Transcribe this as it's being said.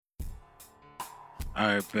All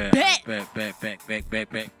right, back.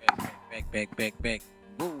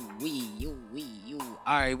 Woo wee, you.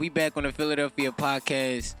 All right, we back on the Philadelphia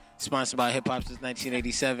podcast, sponsored by Hip Hop since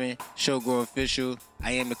 1987. Showgirl official.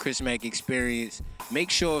 I am the Chris Mack Experience. Make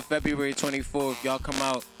sure February 24th, y'all come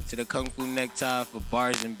out to the Kung Fu Necktie for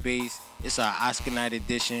Bars and Bass. It's our Oscar night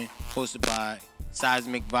edition, hosted by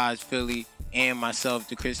Seismic Vibes Philly and myself,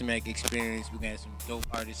 the Chris Mack Experience. We got some dope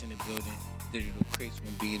artists in the building. Digital Crates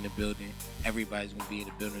gonna be in the building. Everybody's gonna be in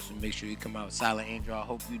the building, so make sure you come out. Silent Angel, I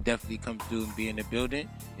hope you definitely come through and be in the building.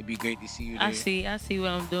 It'd be great to see you there. I see what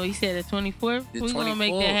I'm doing. He said the 24th. We're gonna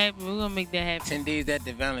make that happen. 10 days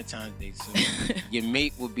after Valentine's Day, so your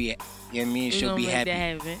mate will be, she'll be happy.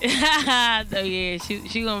 That happen. So yeah,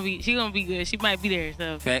 she gonna be good. She might be there.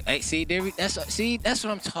 So fact, that's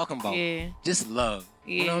what I'm talking about. Yeah, just love.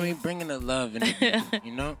 Yeah. You know what I mean? Bringing the love in the room,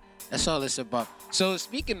 you know? That's all it's about. So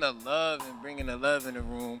speaking of love and bringing the love in the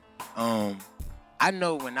room, I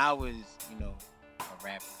know when I was, a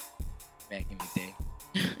rapper back in the day,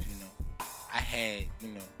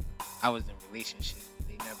 I was in relationships, but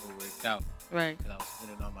they never worked out. Right. Because I was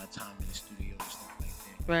spending all my time in the studio and stuff like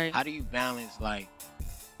that. Right. How do you balance, like,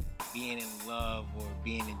 being in love or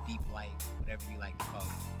being in deep life, whatever you like to call it?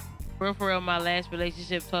 For real, my last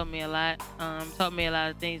relationship taught me a lot. Taught me a lot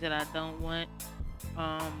of things that I don't want.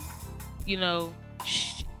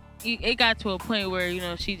 It got to a point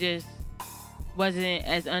where, she just wasn't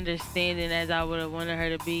as understanding as I would have wanted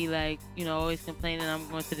her to be. Like, always complaining I'm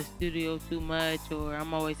going to the studio too much, or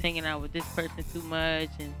I'm always hanging out with this person too much.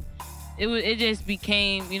 And it just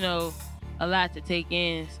became, a lot to take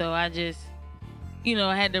in. So I just,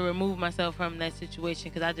 I had to remove myself from that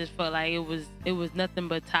situation because I just felt like it was nothing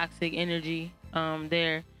but toxic energy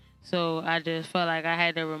there. So I just felt like I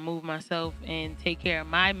had to remove myself and take care of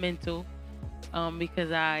my mental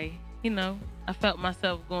because I felt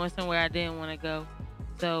myself going somewhere I didn't want to go.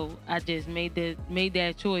 So I just made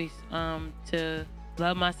that choice to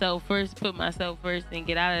love myself first, put myself first, and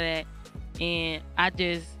get out of that. And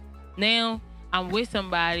now I'm with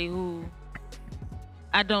somebody who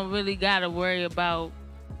I don't really gotta worry about,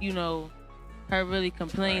 her really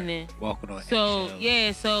complaining. Right. Walking on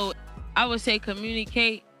eggshells. So I would say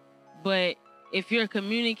communicate. But if you're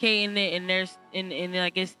communicating it and there's and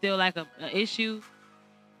like it's still like a issue,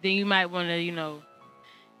 then you might want to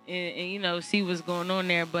and see what's going on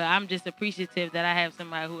there. But I'm just appreciative that I have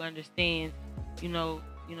somebody who understands the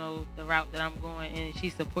route that I'm going, and she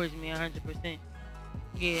supports me 100%.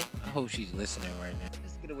 Yeah. I hope she's listening right now.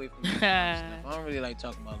 Let's get away from stuff. I don't really like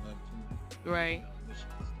talking about love too much. Right.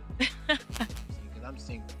 Because I'm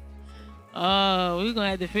single. Oh, we're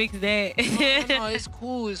gonna have to fix that. No, it's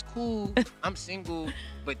cool. I'm single,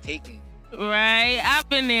 but taken. Right, I've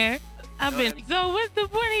been there. So what's the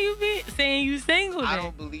point of you saying you single then? I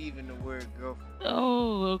don't believe in the word girlfriend.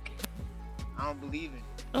 Oh, okay. I don't believe it.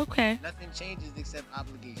 Okay. Nothing changes except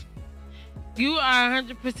obligation. You are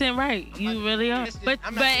 100% right. You really are. But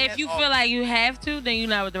if you feel like you have to, then you're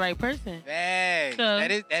not with the right person. Facts. So, that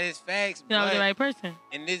is facts. You're not with the right person.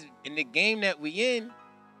 In the game that we in,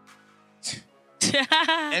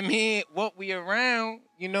 I mean, what we around,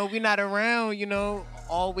 we're not around,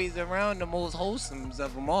 always around the most wholesomes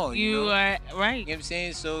of them all. You are right. You know what I'm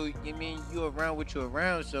saying? So, you're around what you're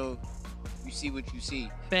around, so you see what you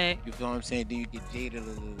see. Fact. You feel what I'm saying? Then you get jaded a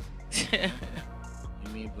little.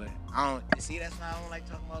 But I don't see. That's why I don't like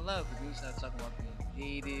talking about love, because you start talking about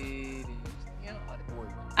being jaded and all that work.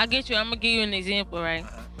 I get you. I'm gonna give you an example, right?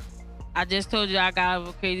 Uh-huh. I just told you I got out of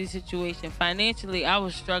a crazy situation. Financially, I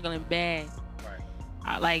was struggling bad.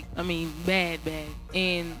 Right. Bad.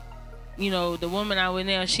 And the woman I with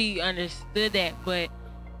now, she understood that, but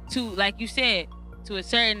like you said, to a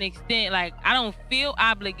certain extent, like I don't feel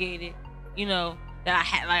obligated, that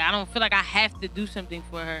I don't feel like I have to do something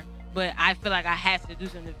for her. But I feel like I have to do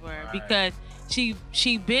something for her, right, because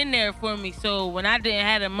she been there for me. So when I didn't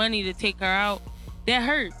have the money to take her out, that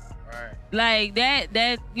hurt. Right. Like that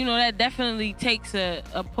definitely takes a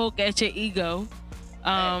poke at your ego.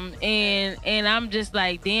 And I'm just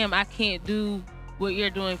like, damn, I can't do what you're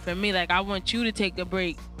doing for me. Like, I want you to take a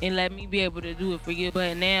break and let me be able to do it for you.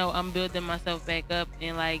 But now I'm building myself back up,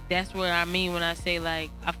 and like that's what I mean when I say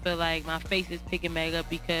like I feel like my face is picking back up,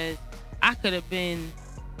 because I could have been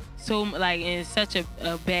so like in such a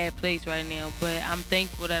bad place right now, but I'm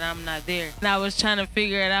thankful that I'm not there. And I was trying to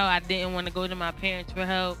figure it out. I didn't want to go to my parents for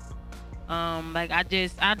help. I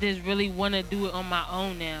just really want to do it on my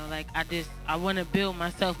own now. Like I want to build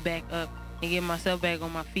myself back up and get myself back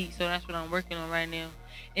on my feet. So that's what I'm working on right now,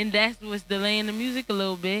 and that's what's delaying the music a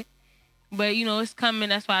little bit. But it's coming.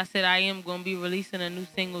 That's why I said I am gonna be releasing a new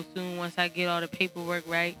single soon once I get all the paperwork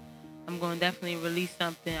right. I'm going to definitely release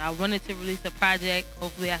something. I wanted to release a project.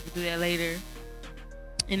 Hopefully I can do that later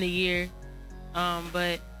in the year.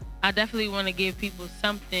 But I definitely want to give people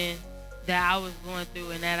something that I was going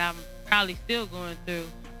through and that I'm probably still going through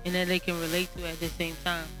and that they can relate to at the same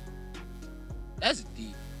time. That's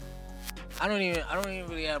deep. I don't even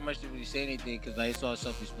really have much to really say anything because like it's all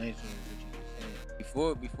self-explanatory what you just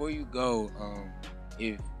said. Before you go,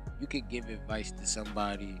 if you could give advice to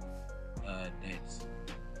somebody that's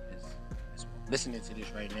listening to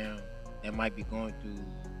this right now that might be going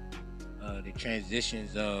through the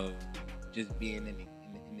transitions of just being in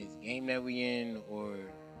this game that we in, or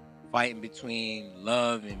fighting between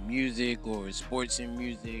love and music or sports and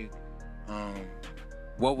music,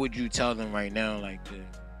 what would you tell them right now, like to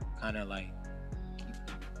kind of like keep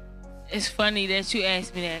them? It's funny that you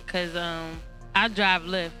asked me that because I drive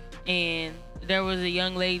Lyft, and there was a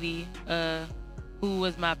young lady who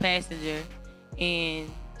was my passenger, and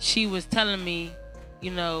she was telling me, she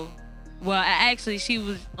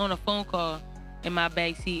was on a phone call in my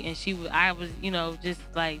back seat, and I was, just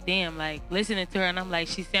like, damn, like listening to her, and I'm like,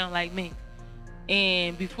 she sound like me.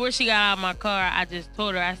 And before she got out of my car, I just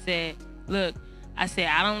told her, I said, look, I said,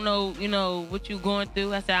 I don't know, what you going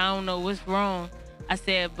through. I said, I don't know what's wrong. I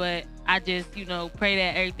said, but I just, pray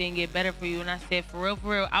that everything get better for you. And I said, for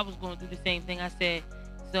real, I was going through the same thing. I said,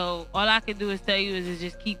 so all I can do is tell you is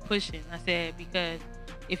just keep pushing. I said, because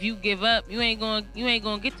if you give up, you ain't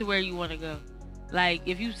gonna get to where you want to go. Like,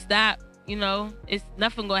 if you stop, it's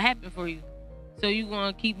nothing gonna happen for you. So you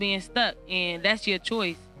gonna keep being stuck, and that's your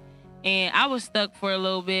choice. And I was stuck for a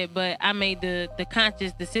little bit, but I made the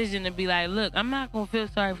conscious decision to be like, look, I'm not gonna feel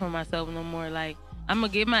sorry for myself no more. Like, I'm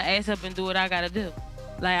gonna get my ass up and do what I gotta do.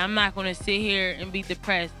 Like, I'm not gonna sit here and be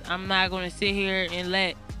depressed. I'm not gonna sit here and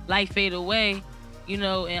let life fade away,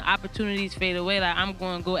 and opportunities fade away. Like, I'm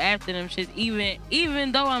gonna go after them shit.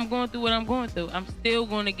 Even though I'm going through what I'm going through, I'm still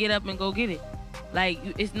gonna get up and go get it. Like,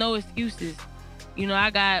 it's no excuses. I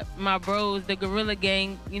got my bros, the Gorilla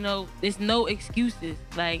Gang, there's no excuses.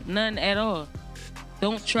 Like, none at all.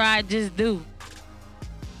 Don't try, just do.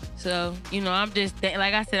 So, I'm just,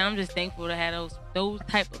 like I said, I'm just thankful to have those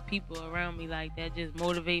type of people around me like that just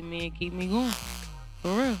motivate me and keep me going.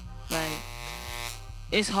 For real. Like,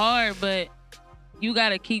 it's hard, but you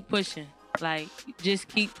gotta keep pushing. Like, just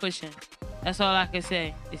keep pushing. That's all I can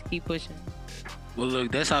say, is keep pushing. Well,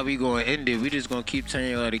 look, that's how we gonna end it. We just gonna keep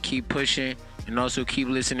telling y'all to keep pushing, and also keep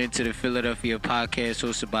listening to the Philadelphia podcast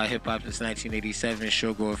hosted by Hip Hop Since 1987,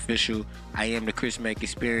 Showgirl Official. I am the Chris Mack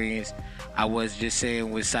Experience. I was just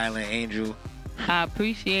saying with Silent Angel. I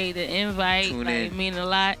appreciate the invite. Tune in. It mean a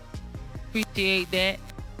lot. Appreciate that.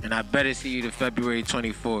 And I better see you the February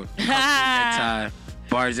 24th. That time.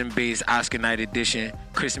 Bars and Bass Oscar Night Edition.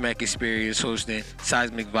 Chris Mack Experience hosting.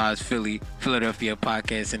 Seismic Vibes Philly. Philadelphia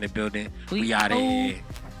podcast in the building. We out of here.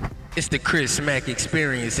 It's the Chris Mack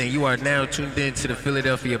Experience, and you are now tuned in to the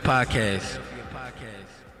Philadelphia podcast.